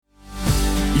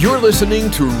You're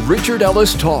listening to Richard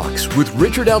Ellis Talks with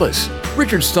Richard Ellis.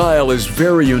 Richard's style is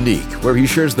very unique, where he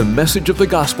shares the message of the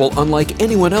gospel unlike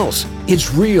anyone else.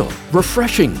 It's real,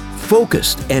 refreshing,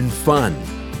 focused, and fun.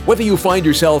 Whether you find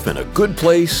yourself in a good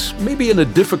place, maybe in a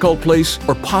difficult place,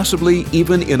 or possibly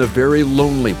even in a very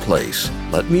lonely place,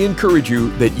 let me encourage you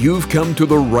that you've come to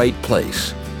the right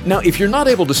place. Now, if you're not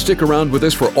able to stick around with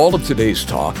us for all of today's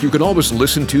talk, you can always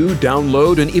listen to,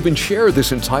 download, and even share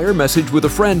this entire message with a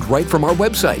friend right from our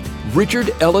website,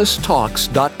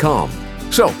 richardellistalks.com.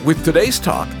 So, with today's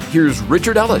talk, here's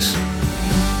Richard Ellis.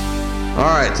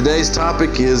 All right, today's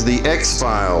topic is the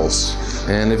X-Files.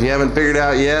 And if you haven't figured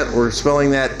out yet, we're spelling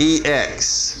that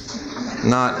E-X,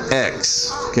 not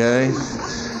X, okay?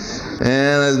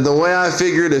 And the way I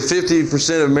figured, if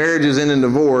 50% of marriages end in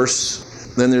divorce,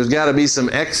 then there's got to be some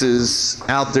X's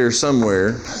out there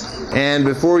somewhere. And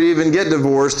before you even get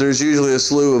divorced, there's usually a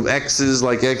slew of X's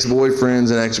like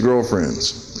ex-boyfriends and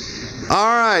ex-girlfriends.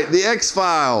 All right, the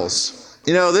X-Files.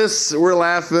 You know, we're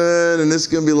laughing, and this is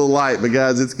going to be a little light, but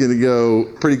guys, it's going to go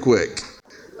pretty quick.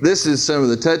 This is some of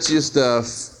the touchiest stuff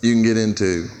you can get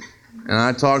into. And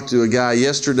I talked to a guy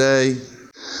yesterday.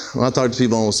 Well, I talk to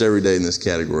people almost every day in this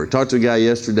category. Talked to a guy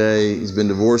yesterday. He's been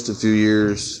divorced a few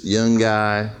years, young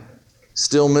guy.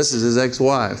 Still misses his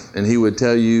ex-wife, and he would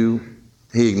tell you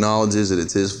he acknowledges that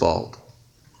it's his fault.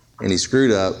 And he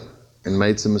screwed up and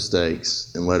made some mistakes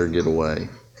and let her get away.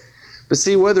 But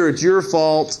see, whether it's your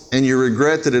fault and you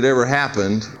regret that it ever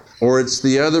happened, or it's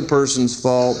the other person's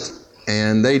fault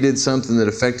and they did something that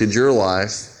affected your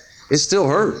life, it still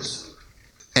hurts.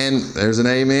 And there's an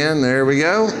amen. There we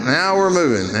go. Now we're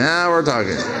moving. Now we're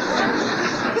talking.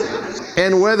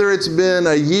 And whether it's been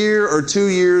a year or 2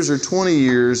 years or 20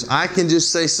 years, I can just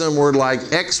say some word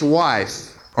like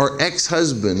ex-wife or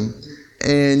ex-husband,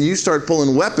 and you start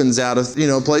pulling weapons out of,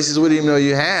 places we didn't even know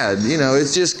you had. It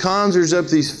just conjures up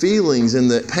these feelings, and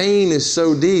the pain is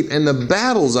so deep, and the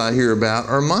battles I hear about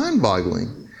are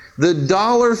mind-boggling. The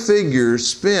dollar figures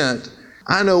spent,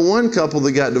 I know one couple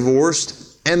that got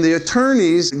divorced, and the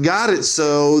attorneys got it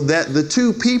so that the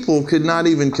two people could not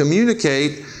even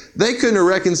communicate. They couldn't have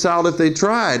reconciled if they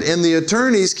tried. And the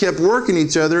attorneys kept working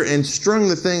each other and strung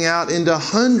the thing out into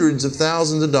hundreds of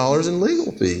thousands of dollars in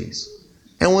legal fees.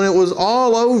 And when it was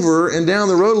all over and down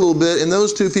the road a little bit, and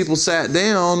those two people sat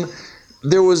down,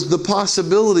 there was the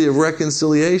possibility of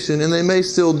reconciliation, and they may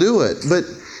still do it. But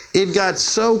it got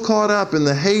so caught up in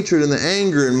the hatred and the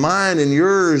anger and mine and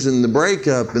yours and the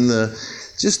breakup and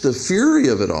just the fury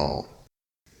of it all.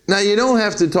 Now, you don't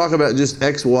have to talk about just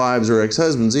ex-wives or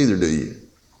ex-husbands either, do you?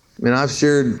 I mean, I've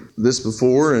shared this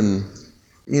before, and,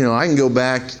 I can go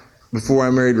back before I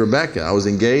married Rebecca. I was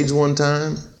engaged one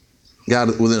time,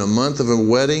 got within a month of a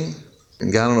wedding,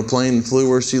 and got on a plane and flew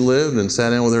where she lived and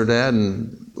sat down with her dad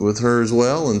and with her as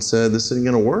well and said, this isn't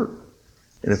going to work.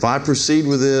 And if I proceed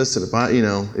with this, and if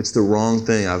it's the wrong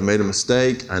thing. I've made a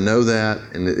mistake. I know that,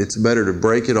 and it's better to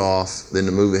break it off than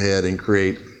to move ahead and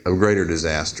create a greater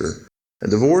disaster, a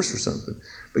divorce or something.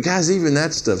 But guys, even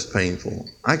that stuff's painful.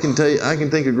 I can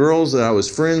think of girls that I was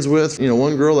friends with.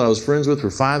 One girl that I was friends with for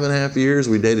 5.5 years.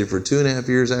 We dated for 2.5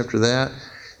 years after that.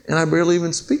 And I barely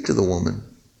even speak to the woman.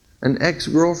 An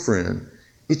ex-girlfriend.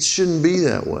 It shouldn't be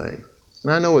that way.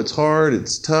 And I know it's hard,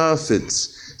 it's tough,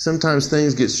 sometimes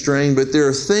things get strained, but there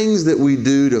are things that we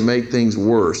do to make things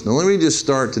worse. Now let me just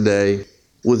start today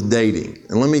with dating.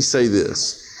 And let me say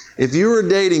this. If you are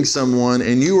dating someone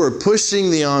and you are pushing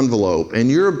the envelope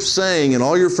and you're saying, and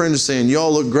all your friends are saying,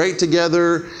 y'all look great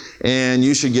together and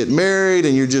you should get married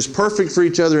and you're just perfect for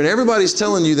each other, and everybody's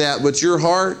telling you that, but your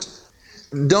heart,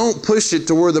 don't push it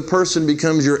to where the person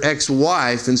becomes your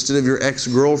ex-wife instead of your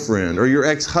ex-girlfriend, or your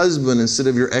ex-husband instead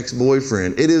of your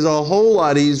ex-boyfriend. It is a whole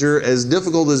lot easier, as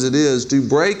difficult as it is, to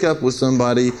break up with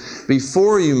somebody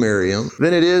before you marry them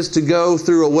than it is to go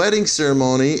through a wedding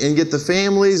ceremony and get the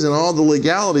families and all the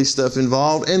legality stuff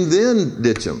involved and then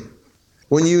ditch them.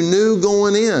 When you knew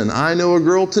going in, I know a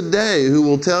girl today who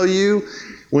will tell you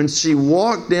when she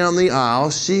walked down the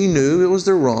aisle, she knew it was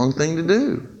the wrong thing to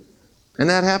do. And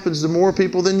that happens to more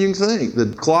people than you can think. The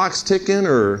clock's ticking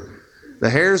or the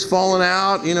hair's falling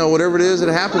out, whatever it is, it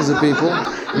happens to people.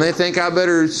 And they think I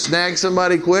better snag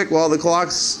somebody quick while the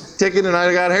clock's ticking and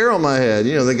I got hair on my head.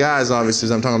 The guys,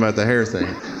 obviously, I'm talking about the hair thing.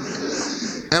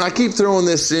 And I keep throwing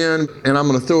this in, and I'm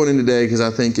going to throw it in today because I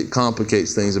think it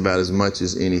complicates things about as much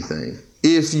as anything.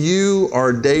 If you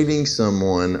are dating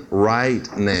someone right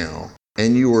now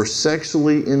and you are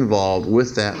sexually involved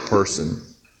with that person,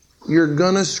 you're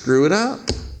going to screw it up.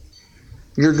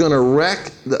 You're going to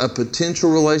wreck a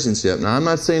potential relationship. Now, I'm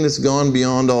not saying it's gone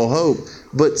beyond all hope,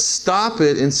 but stop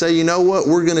it and say, you know what,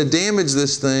 we're going to damage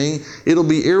this thing. It'll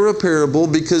be irreparable,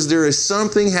 because there is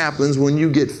something happens when you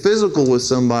get physical with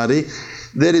somebody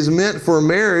that is meant for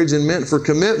marriage and meant for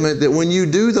commitment, that when you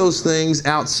do those things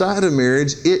outside of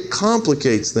marriage, it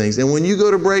complicates things. And when you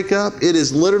go to break up, it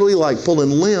is literally like pulling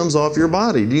limbs off your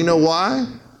body. Do you know why?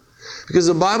 Because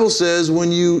the Bible says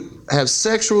when you have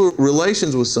sexual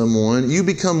relations with someone, you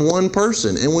become one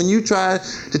person. And when you try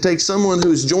to take someone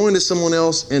who's joined to someone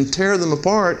else and tear them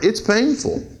apart, it's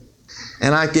painful.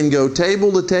 And I can go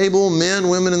table to table, men,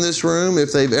 women in this room,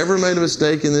 if they've ever made a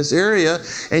mistake in this area,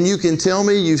 and you can tell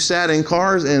me you've sat in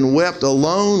cars and wept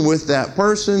alone with that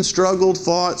person, struggled,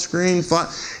 fought, screamed, fought.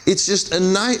 It's just a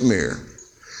nightmare.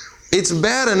 It's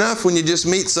bad enough when you just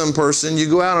meet some person, you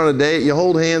go out on a date, you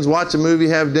hold hands, watch a movie,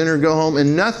 have dinner, go home,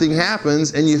 and nothing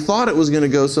happens, and you thought it was going to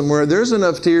go somewhere. There's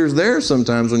enough tears there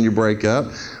sometimes when you break up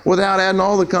without adding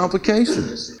all the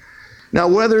complications. Now,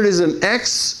 whether it is an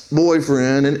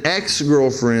ex-boyfriend, an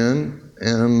ex-girlfriend,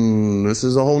 and this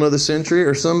is a whole other century,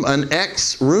 or an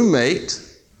ex-roommate,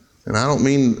 and I don't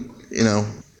mean,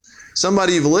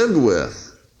 somebody you've lived with.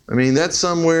 I mean, that's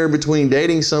somewhere between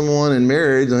dating someone and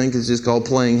marriage. I think it's just called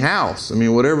playing house. I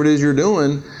mean, whatever it is you're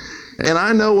doing. And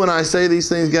I know when I say these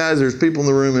things, guys, there's people in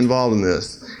the room involved in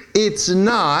this. It's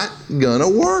not gonna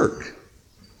work.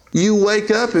 You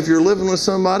wake up, if you're living with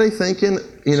somebody, thinking,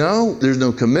 there's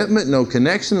no commitment, no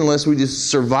connection, unless we just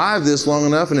survive this long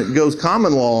enough and it goes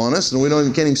common law on us and we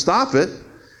can't even stop it.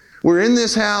 We're in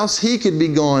this house, he could be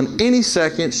gone any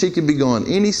second, she could be gone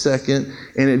any second,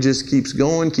 and it just keeps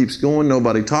going,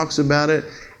 nobody talks about it.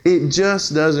 It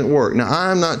just doesn't work. Now,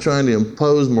 I'm not trying to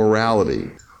impose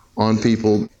morality on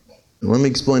people. Let me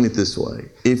explain it this way.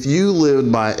 If you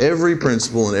lived by every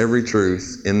principle and every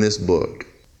truth in this book,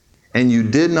 and you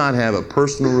did not have a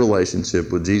personal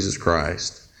relationship with Jesus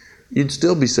Christ, you'd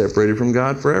still be separated from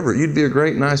God forever. You'd be a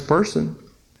great, nice person.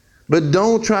 But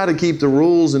don't try to keep the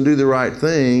rules and do the right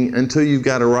thing until you've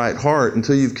got a right heart,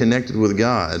 until you've connected with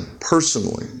God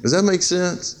personally. Does that make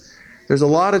sense? There's a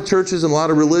lot of churches and a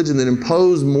lot of religion that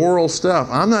impose moral stuff.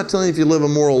 I'm not telling you if you live a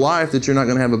moral life that you're not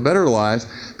going to have a better life.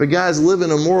 But guys,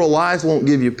 living a moral life won't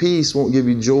give you peace, won't give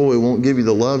you joy, won't give you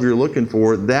the love you're looking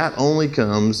for. That only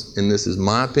comes, and this is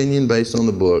my opinion based on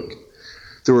the book,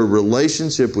 through a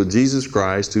relationship with Jesus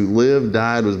Christ, who lived,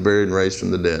 died, was buried, and raised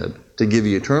from the dead, to give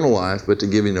you eternal life, but to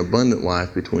give you an abundant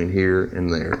life between here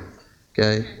and there.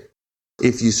 Okay?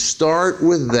 If you start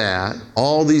with that,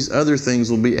 all these other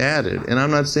things will be added. And I'm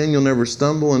not saying you'll never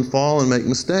stumble and fall and make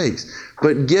mistakes,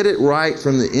 but get it right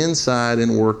from the inside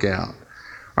and work out.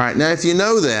 All right, now if you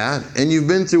know that, and you've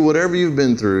been through whatever you've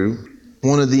been through,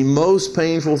 one of the most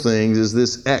painful things is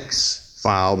this X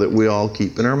file that we all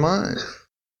keep in our mind.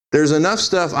 There's enough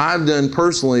stuff I've done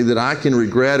personally that I can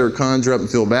regret or conjure up and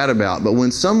feel bad about. But when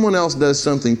someone else does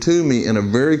something to me in a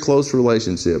very close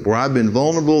relationship, where I've been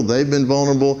vulnerable, they've been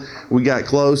vulnerable, we got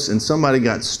close, and somebody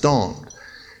got stomped.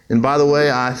 And by the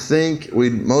way, I think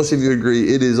most of you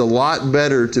agree, it is a lot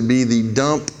better to be the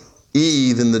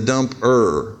dump-ee than the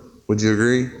dump-er. Would you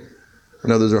agree? I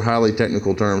know those are highly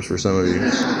technical terms for some of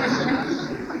you.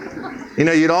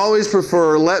 You'd always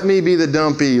prefer, let me be the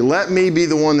dumpy, let me be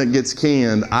the one that gets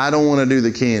canned. I don't want to do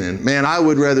the canning. Man, I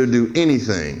would rather do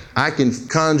anything. I can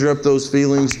conjure up those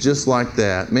feelings just like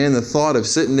that. Man, the thought of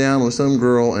sitting down with some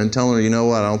girl and telling her, you know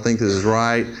what, I don't think this is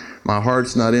right. My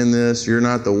heart's not in this. You're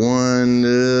not the one.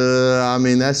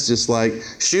 That's just like,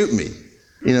 shoot me.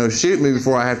 Shoot me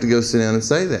before I have to go sit down and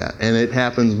say that. And it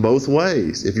happens both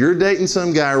ways. If you're dating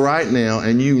some guy right now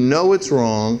and you know it's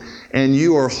wrong, and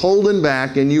you are holding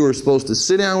back, and you are supposed to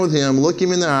sit down with him, look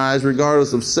him in the eyes,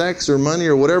 regardless of sex or money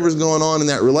or whatever's going on in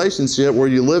that relationship, where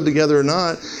you live together or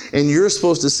not, and you're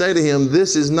supposed to say to him,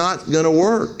 this is not going to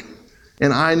work.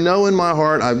 And I know in my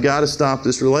heart I've got to stop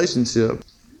this relationship.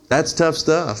 That's tough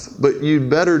stuff. But you'd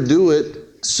better do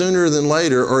it sooner than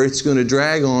later, or it's going to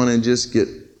drag on and just get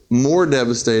more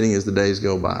devastating as the days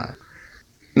go by.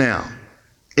 Now,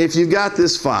 if you've got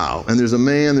this file, and there's a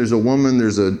man, there's a woman,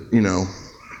 there's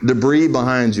debris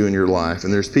behind you in your life,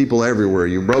 and there's people everywhere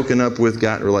you've broken up with,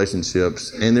 got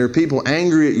relationships, and there are people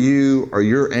angry at you, or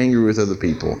you're angry with other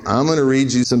people. I'm going to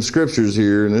read you some scriptures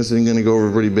here, and this isn't going to go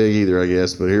over pretty big either, I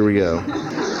guess, but here we go.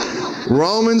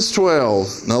 Romans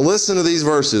 12. Now listen to these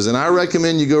verses, and I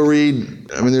recommend you go read.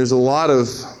 There's a lot of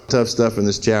tough stuff in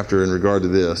this chapter in regard to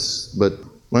this, but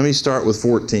let me start with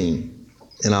 14,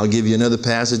 and I'll give you another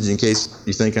passage in case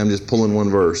you think I'm just pulling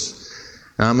one verse.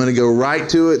 Now I'm going to go right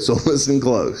to it, so listen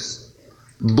close.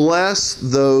 Bless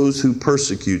those who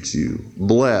persecute you.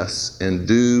 Bless and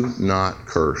do not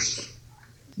curse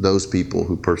those people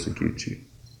who persecute you.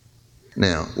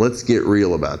 Now, let's get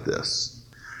real about this.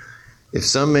 If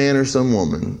some man or some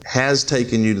woman has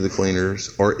taken you to the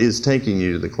cleaners or is taking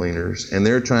you to the cleaners and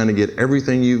they're trying to get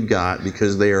everything you've got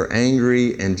because they are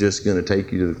angry and just going to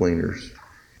take you to the cleaners,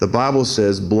 the Bible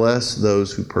says, bless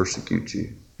those who persecute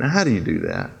you. Now, how do you do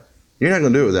that? You're not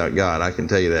going to do it without God, I can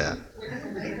tell you that.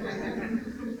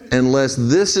 Unless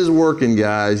this is working,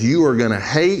 guys, you are going to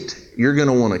hate, you're going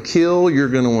to want to kill, you're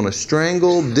going to want to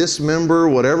strangle, dismember,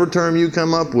 whatever term you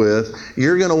come up with.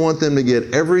 You're going to want them to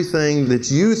get everything that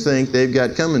you think they've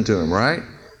got coming to them, right?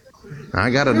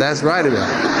 That's right about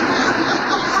it.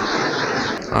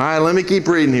 All right, let me keep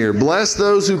reading here. Bless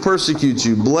those who persecute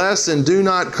you. Bless and do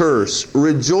not curse.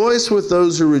 Rejoice with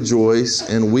those who rejoice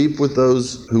and weep with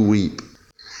those who weep.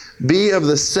 Be of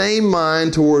the same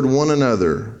mind toward one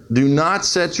another. Do not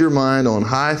set your mind on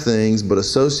high things, but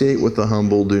associate with the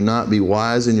humble. Do not be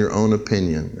wise in your own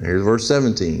opinion. Here's verse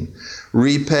 17.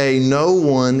 Repay no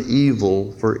one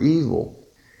evil for evil.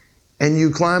 And you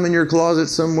climb in your closet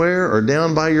somewhere or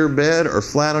down by your bed or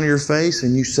flat on your face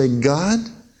and you say, God,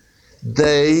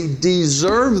 they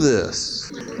deserve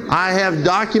this. I have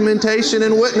documentation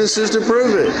and witnesses to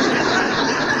prove it.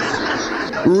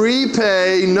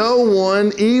 Repay no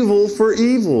one evil for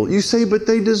evil. You say, but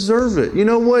they deserve it. You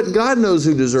know what? God knows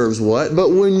who deserves what. But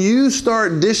when you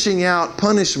start dishing out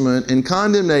punishment and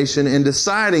condemnation and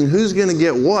deciding who's going to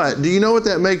get what, do you know what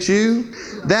that makes you?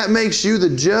 That makes you the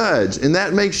judge. And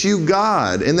that makes you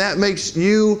God. And that makes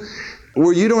you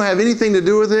where you don't have anything to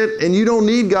do with it. And you don't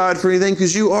need God for anything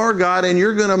because you are God and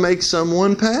you're going to make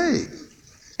someone pay.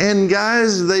 And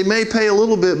guys, they may pay a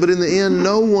little bit, but in the end,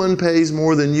 no one pays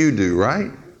more than you do,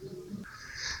 right?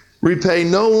 Repay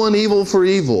no one evil for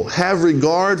evil. Have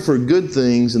regard for good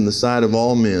things in the sight of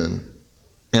all men.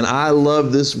 And I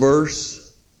love this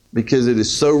verse because it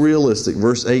is so realistic.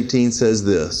 Verse 18 says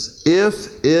this,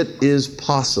 if it is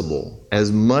possible,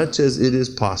 as much as it is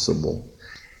possible,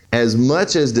 as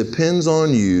much as depends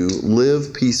on you,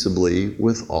 live peaceably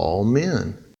with all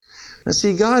men. Now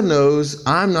see, God knows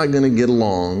I'm not going to get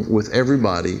along with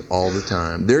everybody all the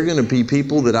time. There are going to be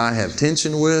people that I have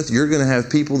tension with. You're going to have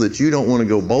people that you don't want to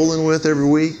go bowling with every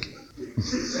week.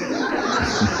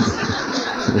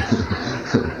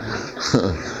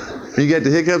 You get the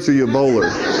hiccups or you a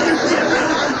bowler?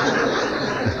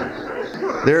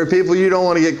 There are people you don't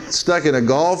want to get stuck in a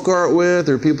golf cart with.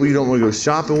 There are people you don't want to go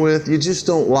shopping with. You just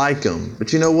don't like them.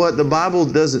 But you know what? The Bible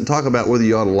doesn't talk about whether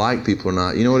you ought to like people or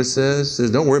not. You know what it says? It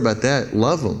says, don't worry about that.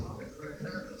 Love them.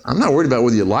 I'm not worried about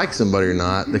whether you like somebody or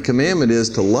not. The commandment is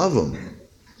to love them.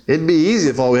 It'd be easy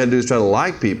if all we had to do is try to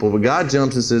like people. But God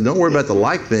jumps and says, don't worry about the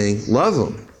like thing. Love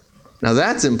them. Now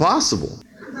that's impossible.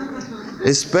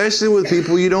 Especially with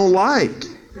people you don't like.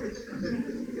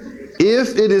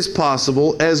 If it is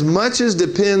possible, as much as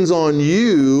depends on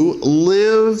you,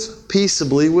 live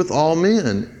peaceably with all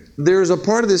men. There's a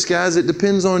part of this, guys, that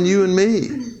depends on you and me.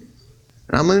 And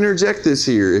I'm going to interject this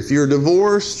here. If you're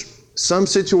divorced, some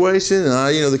situation,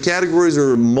 the categories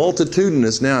are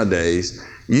multitudinous nowadays.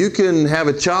 You can have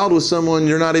a child with someone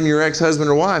you're not even your ex-husband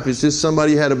or wife. It's just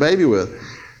somebody you had a baby with.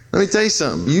 Let me tell you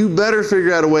something. You better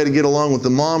figure out a way to get along with the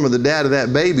mom or the dad of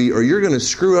that baby, or you're going to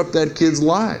screw up that kid's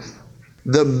life.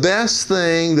 The best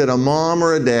thing that a mom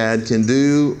or a dad can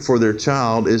do for their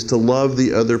child is to love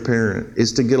the other parent,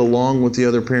 is to get along with the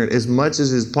other parent. As much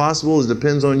as is possible, as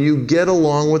depends on you, get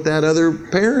along with that other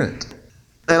parent.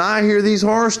 And I hear these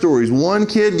horror stories. One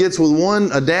kid gets with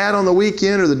a dad on the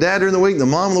weekend, or the dad during the week, the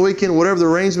mom on the weekend, whatever the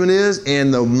arrangement is,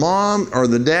 and the mom or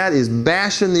the dad is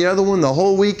bashing the other one the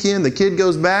whole weekend. The kid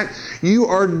goes back. You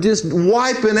are just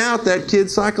wiping out that kid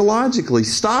psychologically.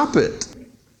 Stop it.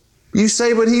 You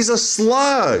say, but he's a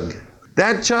slug.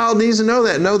 That child needs to know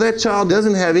that. No, that child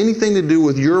doesn't have anything to do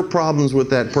with your problems with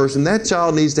that person. That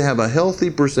child needs to have a healthy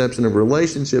perception of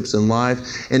relationships in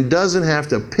life and doesn't have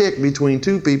to pick between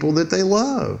two people that they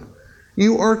love.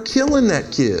 You are killing that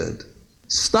kid.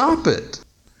 Stop it.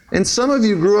 And some of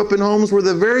you grew up in homes where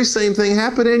the very same thing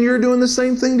happened and you're doing the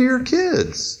same thing to your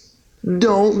kids.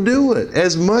 Don't do it.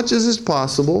 As much as is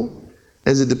possible,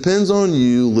 as it depends on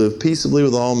you, live peaceably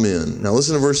with all men. Now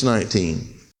listen to verse 19.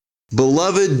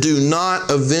 Beloved, do not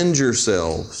avenge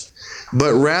yourselves,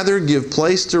 but rather give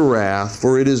place to wrath,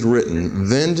 for it is written,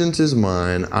 vengeance is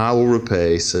mine, I will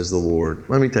repay, says the Lord.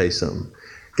 Let me tell you something.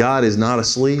 God is not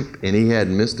asleep, and He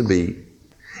hadn't missed a beat,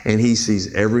 and He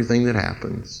sees everything that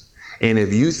happens. And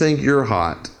if you think you're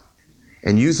hot,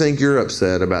 and you think you're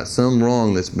upset about some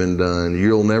wrong that's been done,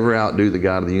 you'll never outdo the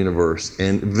God of the universe.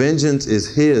 And vengeance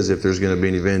is His if there's going to be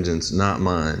any vengeance, not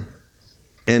mine.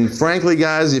 And frankly,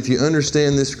 guys, if you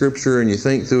understand this scripture and you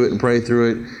think through it and pray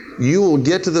through it, you will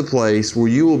get to the place where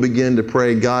you will begin to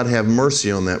pray, God, have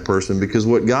mercy on that person, because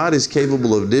what God is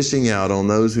capable of dishing out on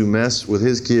those who mess with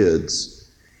His kids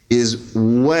is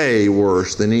way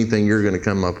worse than anything you're going to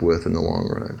come up with in the long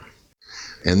run.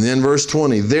 And then verse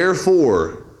 20,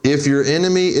 therefore, if your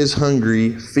enemy is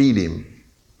hungry, feed him.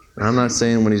 I'm not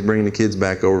saying when he's bringing the kids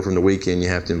back over from the weekend, you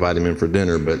have to invite him in for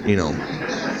dinner, but you know.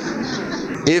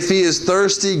 If he is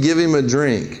thirsty, give him a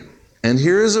drink. And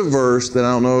here's a verse that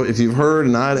I don't know if you've heard,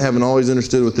 and I haven't always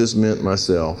understood what this meant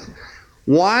myself.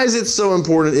 Why is it so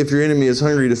important if your enemy is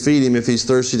hungry to feed him, if he's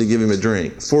thirsty to give him a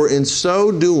drink? For in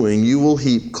so doing, you will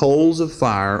heap coals of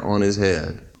fire on his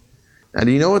head. Now,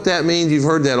 do you know what that means? You've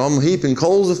heard that. I'm heaping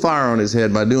coals of fire on his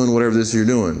head by doing whatever this you're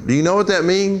doing. Do you know what that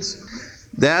means?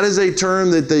 That is a term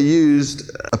that they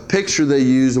used, a picture they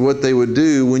used of what they would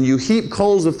do when you heap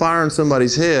coals of fire on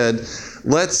somebody's head.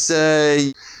 Let's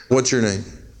say, what's your name?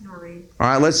 Noreen. All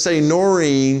right, let's say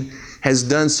Noreen has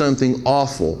done something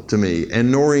awful to me,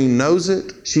 and Noreen knows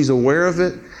it. She's aware of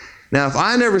it. Now, if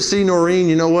I never see Noreen,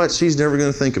 you know what? She's never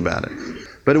going to think about it.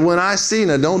 But when I see,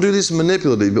 now don't do this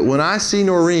manipulatively, but when I see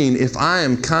Noreen, if I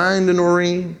am kind to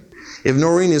Noreen, if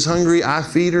Noreen is hungry, I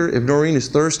feed her. If Noreen is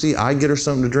thirsty, I get her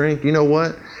something to drink. You know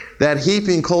what? That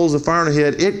heaping coals of fire on her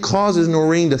head, it causes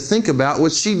Noreen to think about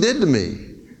what she did to me.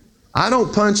 I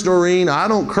don't punch Noreen. I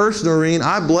don't curse Noreen.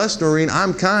 I bless Noreen.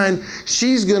 I'm kind.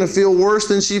 She's going to feel worse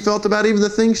than she felt about even the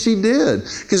things she did.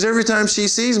 Because every time she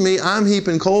sees me, I'm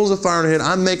heaping coals of fire on her head.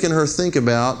 I'm making her think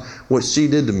about what she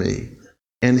did to me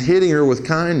and hitting her with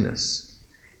kindness.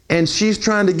 And she's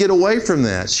trying to get away from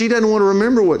that. She doesn't want to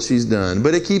remember what she's done,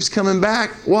 but it keeps coming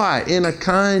back. Why? In a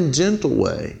kind, gentle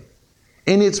way.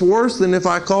 And it's worse than if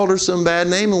I called her some bad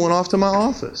name and went off to my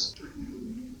office.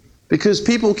 Because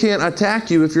people can't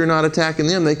attack you if you're not attacking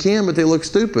them. They can, but they look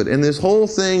stupid. And this whole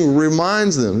thing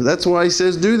reminds them. That's why he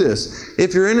says, do this.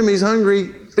 If your enemy's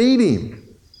hungry, feed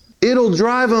him. It'll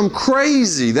drive them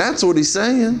crazy. That's what he's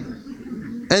saying.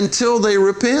 Until they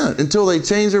repent, until they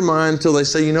change their mind, until they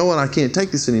say, you know what, I can't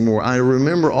take this anymore. I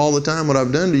remember all the time what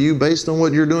I've done to you based on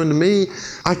what you're doing to me.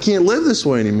 I can't live this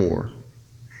way anymore.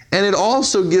 And it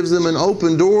also gives them an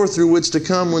open door through which to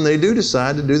come when they do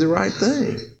decide to do the right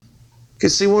thing.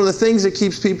 Because see, one of the things that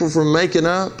keeps people from making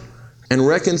up and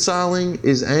reconciling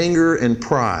is anger and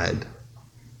pride.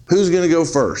 Who's going to go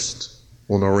first?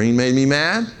 Well, Noreen made me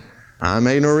mad. I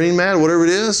made Noreen mad, whatever it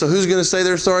is. So who's going to say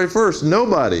they're sorry first?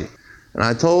 Nobody. And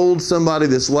I told somebody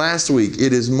this last week,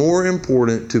 it is more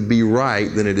important to be right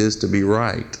than it is to be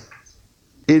right.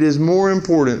 It is more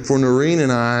important for Noreen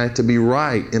and I to be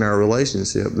right in our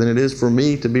relationship than it is for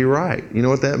me to be right. You know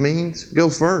what that means? Go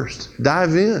first.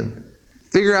 Dive in.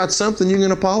 Figure out something you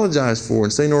can apologize for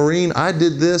and say, Noreen, I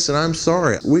did this and I'm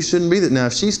sorry. We shouldn't be that. Now,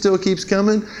 if she still keeps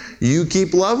coming, you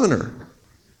keep loving her.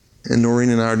 And Noreen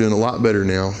and I are doing a lot better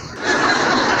now.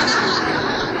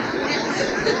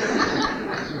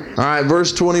 All right,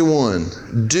 verse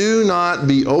 21. Do not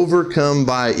be overcome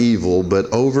by evil, but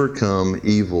overcome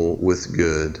evil with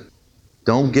good.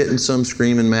 Don't get in some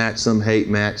screaming match, some hate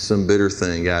match, some bitter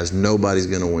thing, guys. Nobody's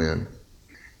going to win.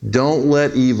 Don't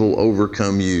let evil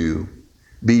overcome you.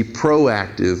 Be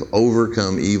proactive,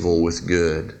 overcome evil with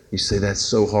good. You say, that's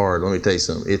so hard. Let me tell you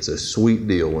something. It's a sweet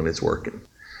deal when it's working.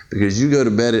 Because you go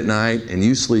to bed at night and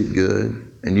you sleep good,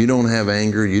 and you don't have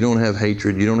anger, you don't have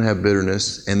hatred, you don't have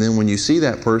bitterness, and then when you see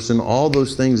that person, all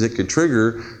those things that could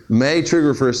trigger, may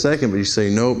trigger for a second, but you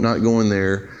say, nope, not going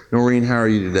there. Noreen, how are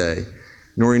you today?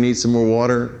 Noreen, need some more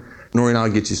water? Noreen,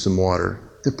 I'll get you some water.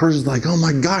 The person's like, oh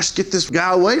my gosh, get this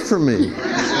guy away from me.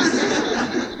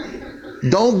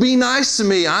 Don't be nice to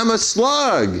me, I'm a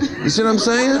slug. You see what I'm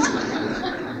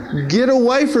saying? Get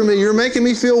away from me, you're making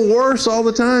me feel worse all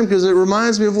the time because it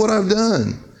reminds me of what I've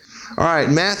done. All right,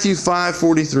 Matthew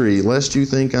 5:43, lest you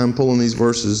think I'm pulling these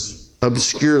verses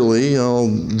obscurely.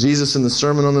 Jesus in the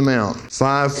Sermon on the Mount,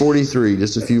 5:43,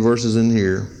 just a few verses in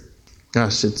here.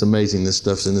 Gosh, it's amazing this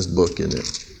stuff's in this book, isn't it?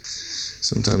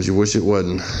 Sometimes you wish it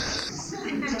wasn't.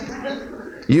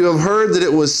 You have heard that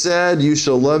it was said, you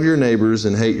shall love your neighbors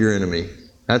and hate your enemy.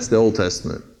 That's the Old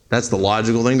Testament. That's the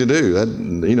logical thing to do.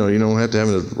 You don't have to have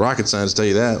a rocket science tell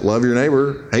you that. Love your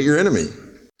neighbor, hate your enemy.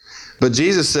 But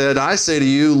Jesus said, I say to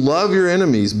you, love your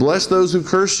enemies, bless those who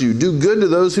curse you, do good to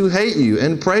those who hate you,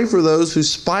 and pray for those who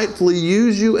spitefully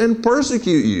use you and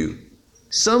persecute you.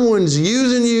 Someone's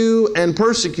using you and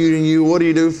persecuting you. What do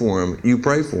you do for them? You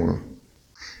pray for them.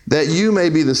 That you may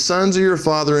be the sons of your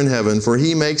Father in heaven, for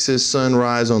He makes His sun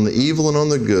rise on the evil and on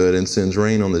the good, and sends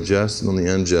rain on the just and on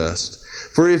the unjust.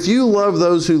 For if you love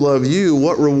those who love you,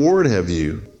 what reward have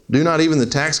you? Do not even the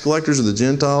tax collectors of the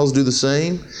Gentiles do the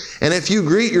same? And if you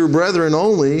greet your brethren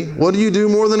only, what do you do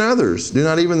more than others? Do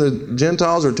not even the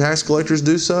Gentiles or tax collectors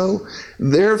do so?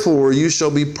 Therefore you shall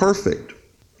be perfect,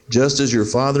 just as your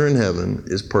Father in heaven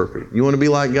is perfect. You want to be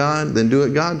like God? Then do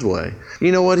it God's way.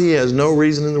 You know what? He has no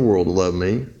reason in the world to love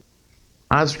me.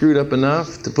 I've screwed up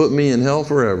enough to put me in hell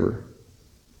forever.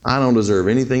 I don't deserve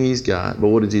anything He's got, but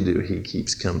what does He do? He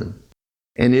keeps coming.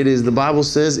 And it is, the Bible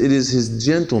says, it is His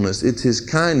gentleness, it's His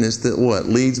kindness that what?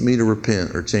 Leads me to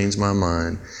repent or change my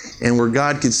mind. And where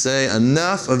God could say,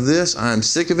 enough of this, I'm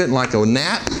sick of it, and like a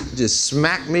gnat, just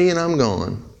smack me and I'm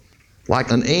gone. Like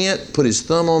an ant, put his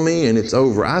thumb on me and it's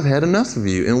over. I've had enough of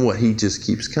you. And what? He just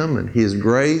keeps coming. His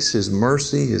grace, His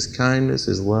mercy, His kindness,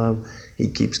 His love, He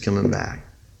keeps coming back.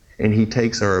 And He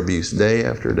takes our abuse day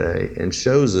after day and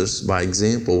shows us by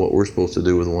example what we're supposed to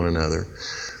do with one another.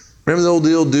 Remember the old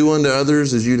deal, do unto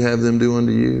others as you'd have them do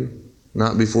unto you,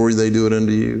 not before they do it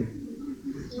unto you.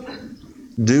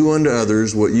 Do unto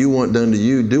others what you want done to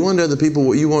you. Do unto other people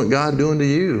what you want God doing to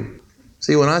you.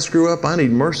 See, when I screw up, I need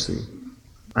mercy.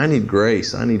 I need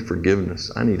grace. I need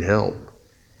forgiveness. I need help.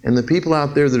 And the people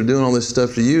out there that are doing all this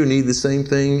stuff to you need the same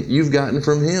thing you've gotten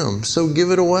from Him. So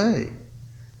give it away.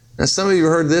 Now, some of you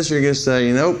have heard this, you're going to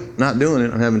say, nope, not doing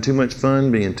it. I'm having too much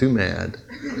fun being too mad.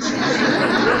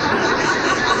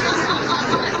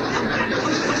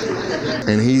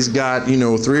 And he's got,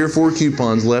 3 or 4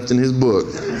 coupons left in his book.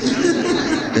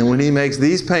 And when he makes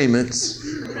these payments,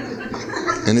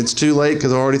 and it's too late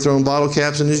because I've already thrown bottle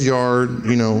caps in his yard,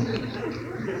 when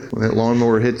that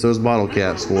lawnmower hits those bottle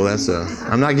caps, well,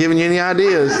 I'm not giving you any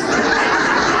ideas.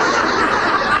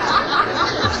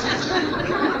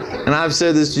 And I've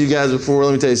said this to you guys before.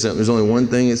 Let me tell you something. There's only one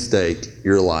thing at stake,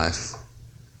 your life.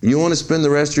 You want to spend the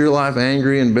rest of your life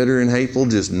angry and bitter and hateful,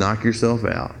 just knock yourself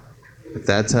out. If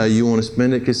that's how you want to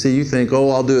spend it, because see, you think,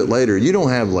 I'll do it later. You don't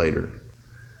have later.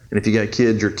 And if you got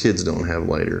kids, your kids don't have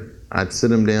later. I'd sit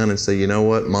them down and say, you know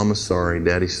what? Mama's sorry.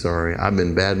 Daddy's sorry. I've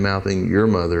been bad-mouthing your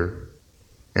mother.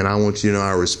 And I want you to know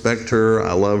I respect her.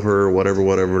 I love her, whatever.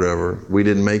 We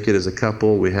didn't make it as a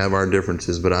couple. We have our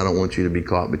differences, but I don't want you to be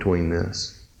caught between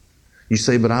this. You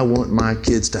say, but I want my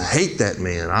kids to hate that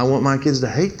man. I want my kids to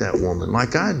hate that woman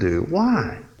like I do.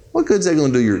 Why? What good's that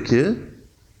going to do your kid?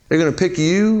 They're going to pick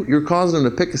you. You're causing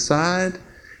them to pick a side.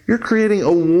 You're creating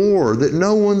a war that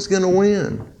no one's going to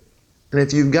win. And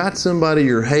if you've got somebody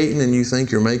you're hating and you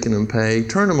think you're making them pay,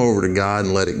 turn them over to God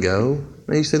and let it go.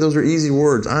 Now you say those are easy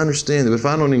words. I understand that, but if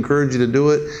I don't encourage you to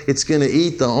do it, it's going to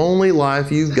eat the only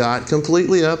life you've got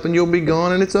completely up and you'll be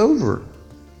gone and it's over.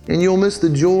 And you'll miss the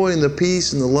joy and the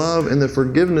peace and the love and the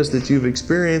forgiveness that you've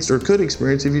experienced or could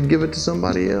experience if you'd give it to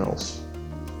somebody else.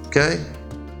 Okay?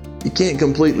 You can't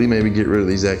completely maybe get rid of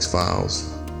these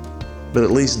X-Files, but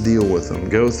at least deal with them.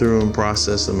 Go through them,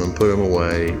 process them, and put them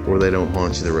away where they don't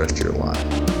haunt you the rest of your life.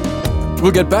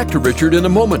 We'll get back to Richard in a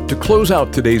moment to close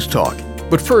out today's talk.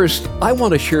 But first, I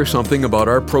want to share something about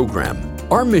our program.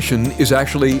 Our mission is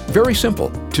actually very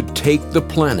simple, to take the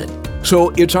planet.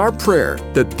 So it's our prayer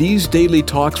that these daily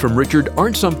talks from Richard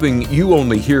aren't something you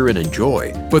only hear and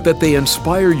enjoy, but that they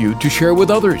inspire you to share with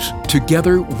others.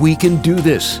 Together, we can do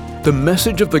this. The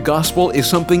message of the gospel is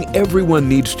something everyone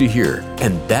needs to hear,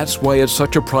 and that's why it's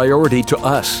such a priority to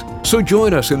us. So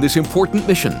join us in this important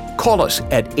mission. Call us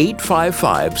at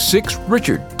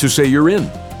 855-6-RICHARD to say you're in.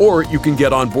 Or you can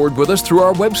get on board with us through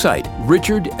our website,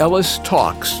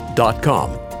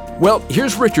 richardellistalks.com. Well,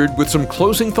 here's Richard with some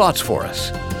closing thoughts for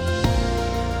us.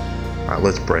 All right,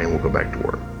 let's pray and we'll go back to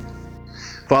work.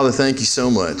 Father, thank you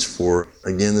so much for,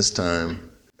 again, this time.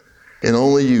 And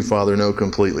only you, Father, know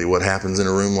completely what happens in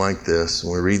a room like this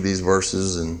when we read these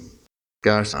verses. And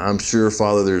gosh, I'm sure,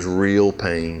 Father, there's real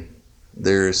pain.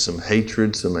 There is some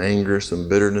hatred, some anger, some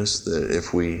bitterness that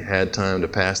if we had time to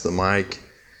pass the mic,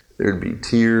 there'd be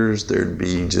tears, there'd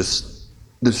be just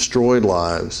destroyed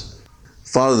lives.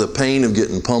 Father, the pain of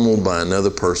getting pummeled by another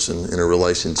person in a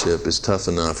relationship is tough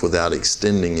enough without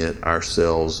extending it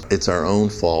ourselves. It's our own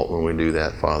fault when we do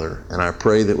that, Father. And I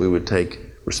pray that we would take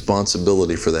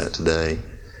responsibility for that today.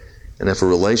 And if a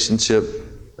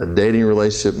dating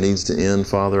relationship needs to end,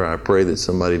 Father, I pray that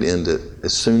somebody'd end it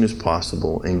as soon as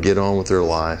possible and get on with their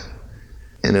life.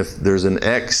 And if there's an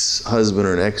ex-husband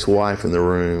or an ex-wife in the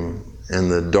room and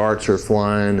the darts are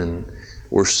flying and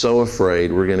we're so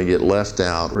afraid we're going to get left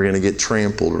out, we're going to get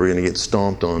trampled, we're going to get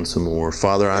stomped on some more,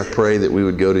 Father, I pray that we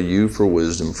would go to you for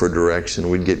wisdom, for direction.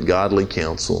 We'd get godly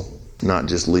counsel, not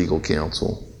just legal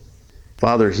counsel.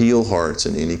 Father, heal hearts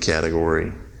in any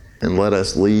category and let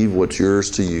us leave what's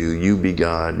yours to you. You be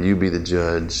God, you be the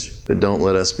judge, but don't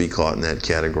let us be caught in that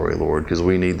category, Lord, because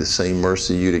we need the same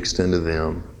mercy you'd extend to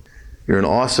them. You're an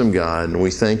awesome God, and we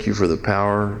thank you for the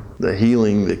power, the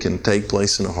healing that can take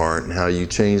place in the heart, and how you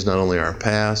change not only our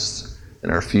past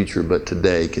and our future, but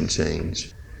today can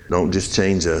change. Don't just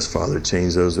change us, Father,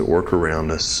 change those that work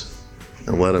around us,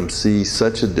 and let them see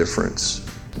such a difference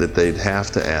that they'd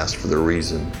have to ask for the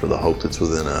reason for the hope that's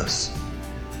within us.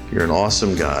 You're an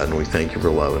awesome God, and we thank you for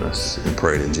loving us, and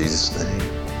pray it in Jesus' name.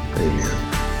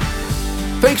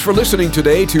 Amen. Thanks for listening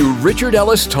today to Richard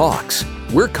Ellis Talks.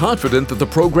 We're confident that the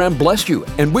program blessed you,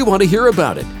 and we want to hear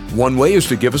about it. One way is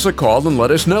to give us a call and let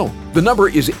us know. The number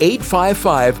is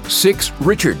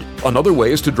 855-6-RICHARD. Another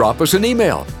way is to drop us an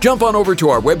email. Jump on over to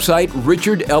our website,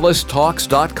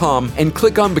 richardellistalks.com, and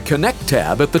click on the Connect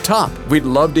tab at the top. We'd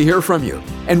love to hear from you.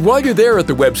 And while you're there at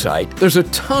the website, there's a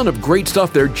ton of great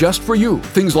stuff there just for you.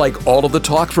 Things like all of the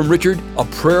talks from Richard, a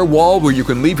prayer wall where you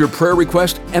can leave your prayer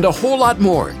request, and a whole lot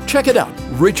more. Check it out,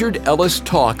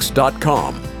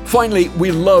 richardellistalks.com. Finally,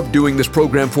 we love doing this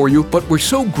program for you, but we're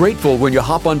so grateful when you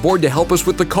hop on board to help us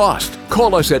with the cost.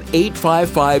 Call us at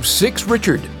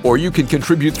 855-6-RICHARD, or you can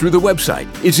contribute through the website.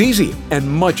 It's easy and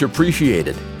much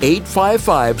appreciated.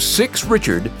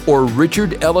 855-6-RICHARD or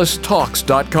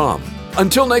richardellistalks.com.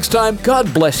 Until next time,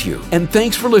 God bless you, and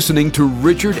thanks for listening to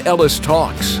Richard Ellis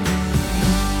Talks.